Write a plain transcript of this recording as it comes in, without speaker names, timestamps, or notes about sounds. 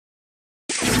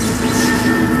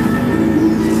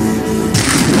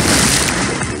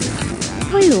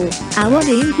Our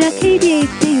names are Kdh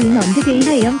Hyun and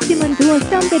Daehyum team and do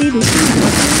some very looking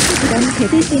from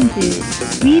Kdh Hyun.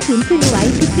 We don't know why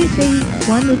people say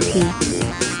one OT.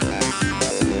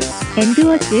 And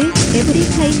us, every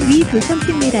time we do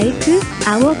something like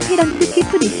our parents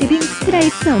keep receiving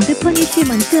stripes and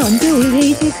punishments and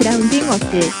always grounding us.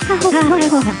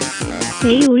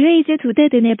 They always do that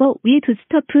whenever we do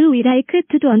stuff we like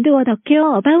to do and what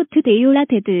care about they are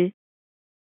dead.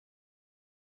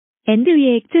 And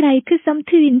we act like some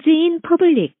twins in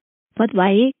public. But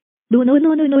why?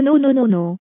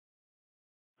 No.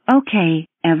 Okay,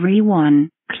 everyone,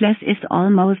 class is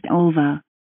almost over.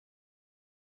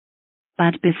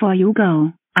 But before you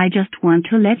go, I just want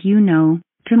to let you know,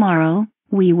 tomorrow,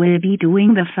 we will be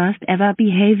doing the first ever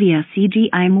behavior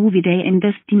CGI movie day in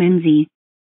this dimension.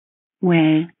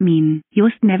 Well,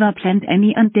 just never planned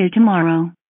any until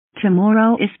tomorrow.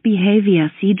 Tomorrow is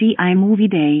behavior CGI movie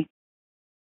day.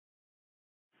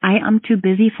 I am too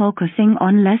busy focusing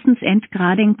on lessons and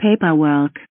grading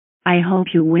paperwork. I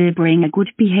hope you will bring a good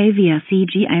behavior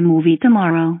CGI movie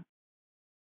tomorrow.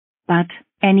 But,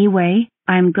 anyway,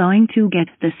 I'm going to get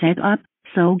the setup,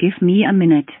 so give me a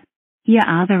minute. Here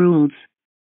are the rules.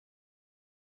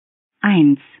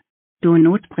 1. Do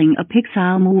not bring a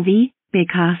Pixar movie,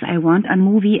 because I want a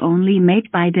movie only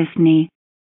made by Disney.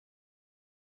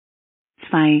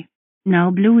 2.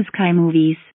 No blue sky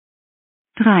movies.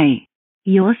 3.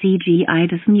 Your CGI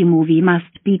Disney movie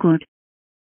must be good.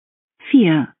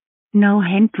 4. No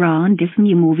hand-drawn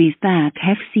Disney movies that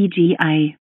have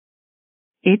CGI.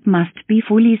 It must be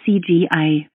fully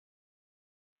CGI.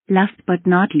 Last but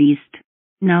not least,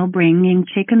 no bringing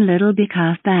Chicken Little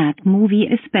because that movie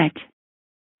is bad.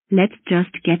 Let's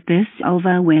just get this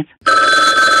over with.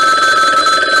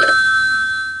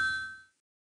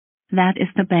 That is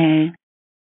the bell.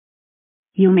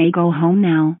 You may go home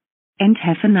now. And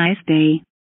have a nice day.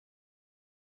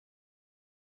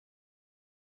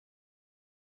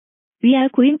 We are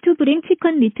going to bring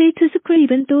Chicken Little to school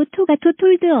even though Togato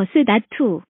told us not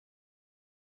to.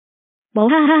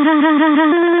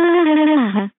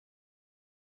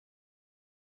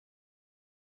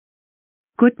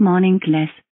 Good morning, class.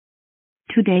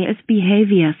 Today is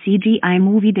behavior CGI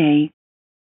movie day.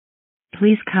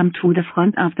 Please come to the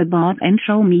front of the board and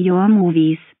show me your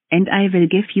movies, and I will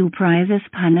give you prizes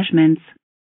punishments.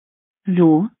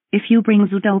 So, if you bring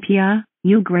Zootopia,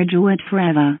 you graduate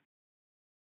forever.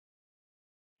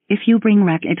 If you bring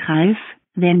Wreck-It Ralph,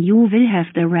 then you will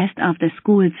have the rest of the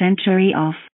school century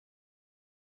off.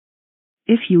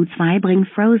 If you 2 bring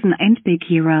Frozen and Big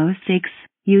Hero 6,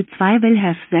 you 2 will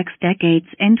have 6 decades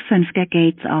and 5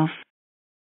 decades off.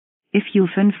 If you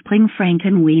 5 bring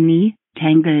Frankenweenie,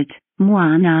 Tangled,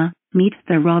 Moana, Meet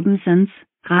the Robinsons,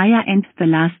 Raya and the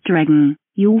Last Dragon,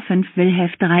 you 5 will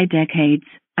have 3 decades,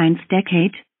 1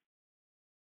 decade.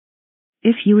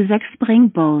 If you 6 bring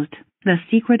Bolt, The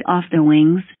Secret of the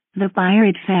Wings, The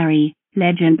Pirate Fairy,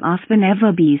 Legend of the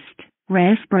Never Beast,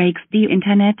 Ralph Breaks the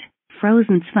Internet,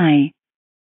 Frozen 2.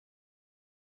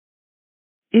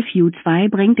 If you 2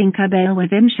 bring Tinkerbell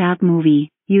within shared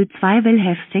movie, you 2 will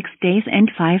have 6 days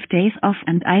and 5 days off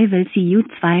and I will see you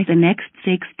 2 the next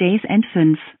 6 days and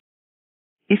 5.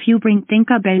 If you bring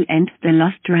Tinkerbell and the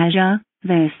Lost Treasure,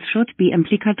 this should be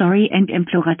implicatory and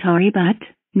imploratory but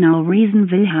no reason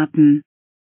will happen.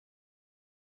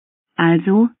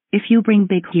 Also, if you bring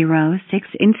Big Hero 6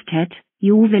 instead,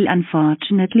 you will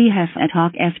unfortunately have a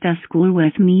talk after school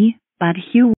with me, but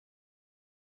you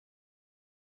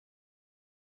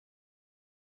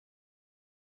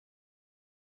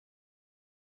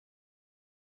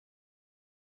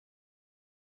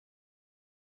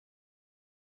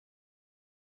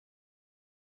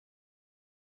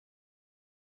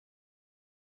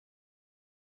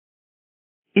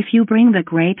If you bring the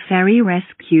Great Fairy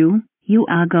Rescue, you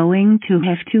are going to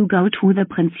have to go to the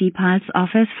principal's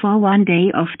office for 1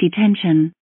 day of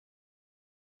detention.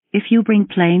 If you bring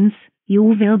Planes, you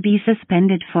will be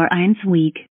suspended for 1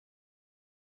 week.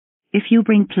 If you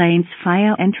bring Planes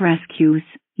Fire and Rescues,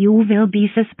 you will be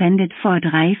suspended for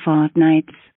 3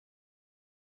 fortnights.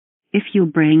 If you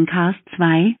bring Cars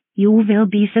 2, you will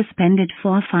be suspended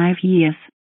for 5 years.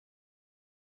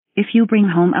 If you bring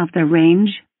Home of the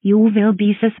Range, you will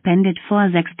be suspended for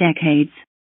 6 decades.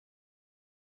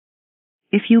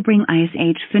 If you bring Ice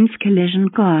Age 5 Collision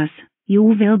Course, you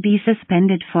will be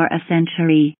suspended for a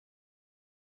century.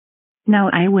 Now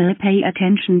I will pay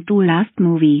attention to last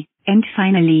movie, and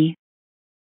finally.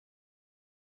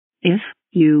 If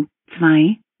you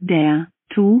 2 dare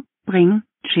to bring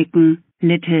Chicken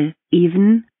Little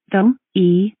even though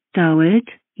I told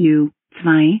you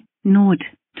 2 not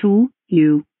to,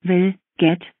 you will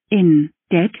get in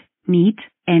that meat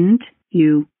and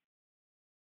you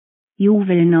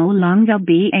will no longer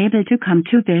be able to come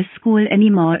to this school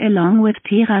anymore, along with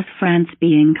Tera's friends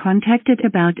being contacted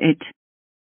about it.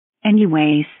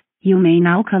 Anyways, you may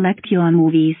now collect your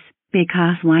movies,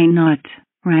 because why not,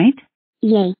 right?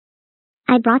 Yay.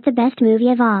 I brought the best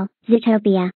movie of all,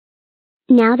 Zootopia.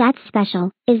 Now that's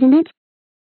special, isn't it?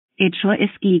 It sure is,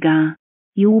 Giga.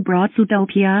 You brought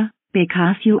Zootopia,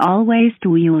 because you always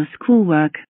do your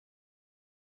schoolwork.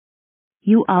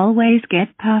 You always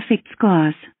get perfect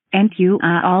scores, and you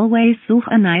are always so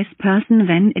a nice person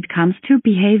when it comes to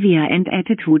behavior and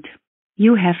attitude.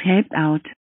 You have helped out,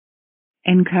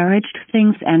 encouraged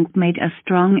things and made a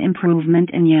strong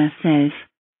improvement in yourself.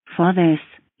 For this,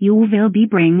 you will be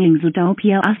bringing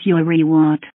Zootopia as your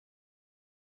reward.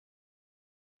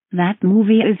 That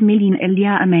movie is million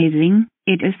amazing,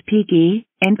 it is PG,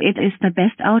 and it is the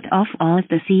best out of all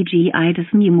the CGI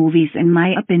Disney movies in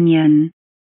my opinion.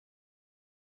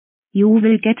 You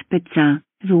will get pizza,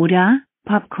 soda,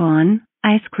 popcorn,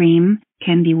 ice cream,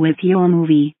 candy with your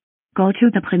movie. Go to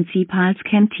the principal's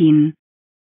canteen.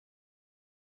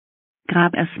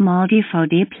 Grab a small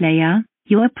DVD player,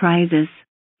 your prizes,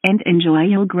 and enjoy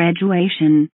your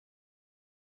graduation.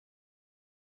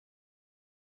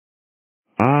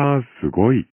 す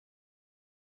ごい。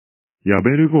ヤ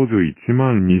ベルゴズ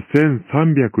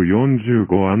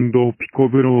 12,345& ピコ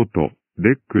ブロート、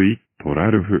デックイットラ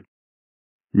ルフ。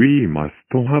We must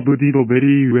have did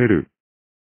very well.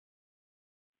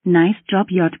 Nice job,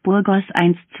 J. Burgos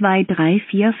 1, 2, 3,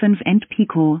 4, 5 and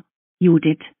Pico. You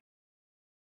did.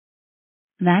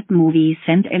 That movie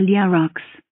sent Elia rocks.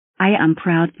 I am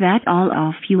proud that all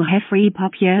of you have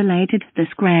repopulated the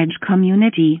Scratch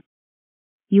community.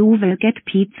 You will get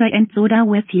pizza and soda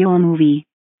with your movie.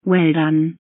 Well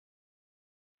done.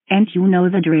 And you know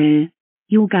the drill.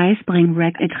 You guys bring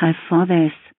wreck a treff for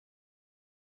this.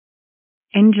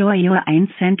 Enjoy your 1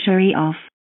 century off.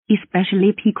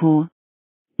 Especially Pico.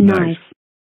 Nice.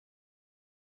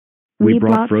 We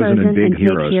brought Frozen and Big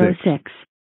Hero 6.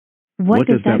 What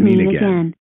does that mean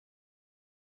again?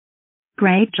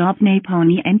 Great job,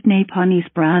 Naponi and Naponi's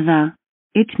brother.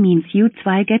 It means you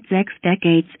two get 6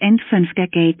 decades and 5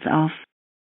 decades off.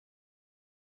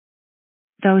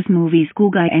 Those movies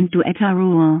Giga and Togato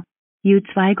rule. You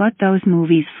two got those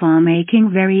movies for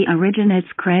making very original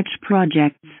Scratch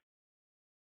projects.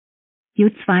 You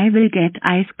two will get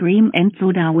ice cream and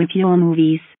soda with your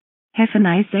movies. Have a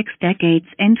nice 6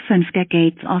 decades and 5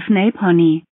 decades of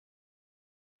Naponi.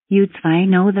 You two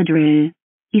know the drill.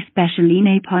 Especially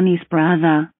Naponi's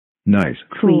brother. Nice.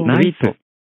 Cool. Nice.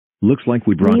 Looks like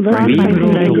we brought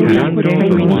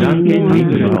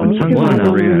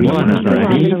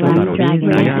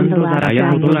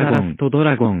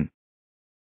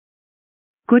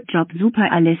Good job, super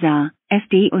Alissa.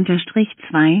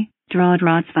 SD-2, Draw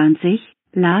 20,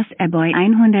 Lars Boy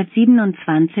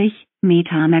 127,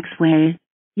 Meta Maxwell.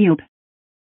 Yup.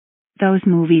 Those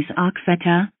movies are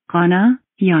Quetta, Connor,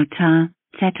 Jota,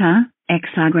 Zeta,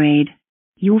 Exagrade.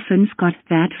 You 5 got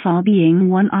that for being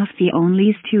one of the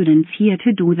only students here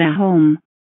to do their home.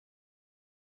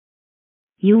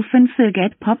 You 5 will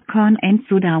get popcorn and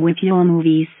soda with your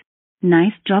movies.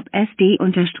 Nice job,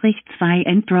 SD-2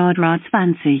 and Draw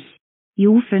 20.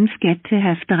 You 5 get to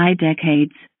have 3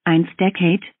 decades, 1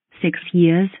 decade, 6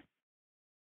 years.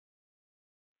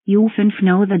 You 5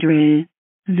 know the drill.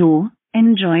 So,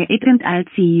 enjoy it and I'll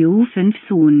see you 5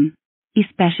 soon.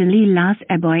 Especially Lars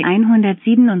Boy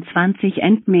 127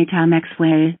 and Meta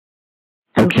Maxwell.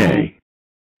 Okay.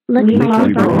 Looks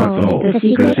like the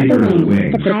secret of the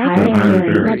ring, the pirate,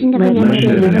 legend of the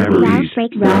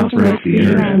Ralph breaks the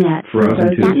internet.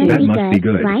 That must be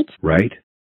good, right?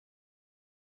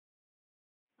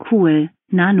 Cool,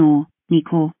 Nano,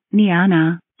 Nico,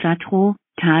 Niana, Jatro,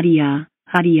 Tadia,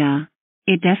 Hadia.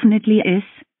 It definitely is.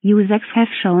 You 6 have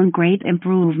shown great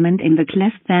improvement in the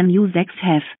class than you 6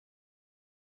 have.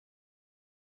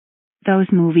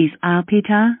 Those movies are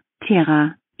Peter,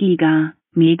 Tera, Giga,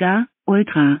 Mega,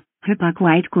 Ultra, Hyper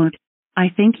quite good. I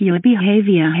think your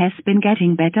behavior has been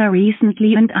getting better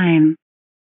recently and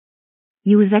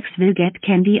you 6 will get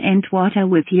candy and water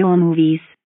with your movies.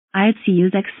 I'll see you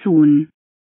 6 soon.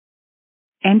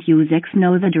 And you 6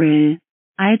 know the drill.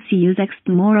 I'll see you 6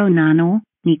 tomorrow, Nano,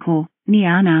 Nico,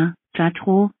 Niana,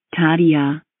 Jatro,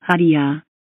 Tadia, Hadia.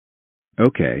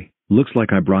 Okay, looks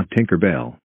like I brought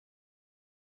Tinkerbell.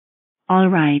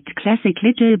 Alright, classic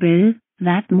Little Bill,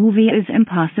 that movie is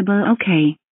impossible.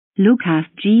 Okay. Lucas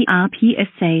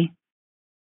GRPSA.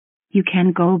 You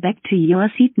can go back to your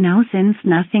seat now since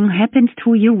nothing happened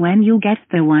to you when you get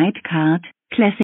the white card. Classic.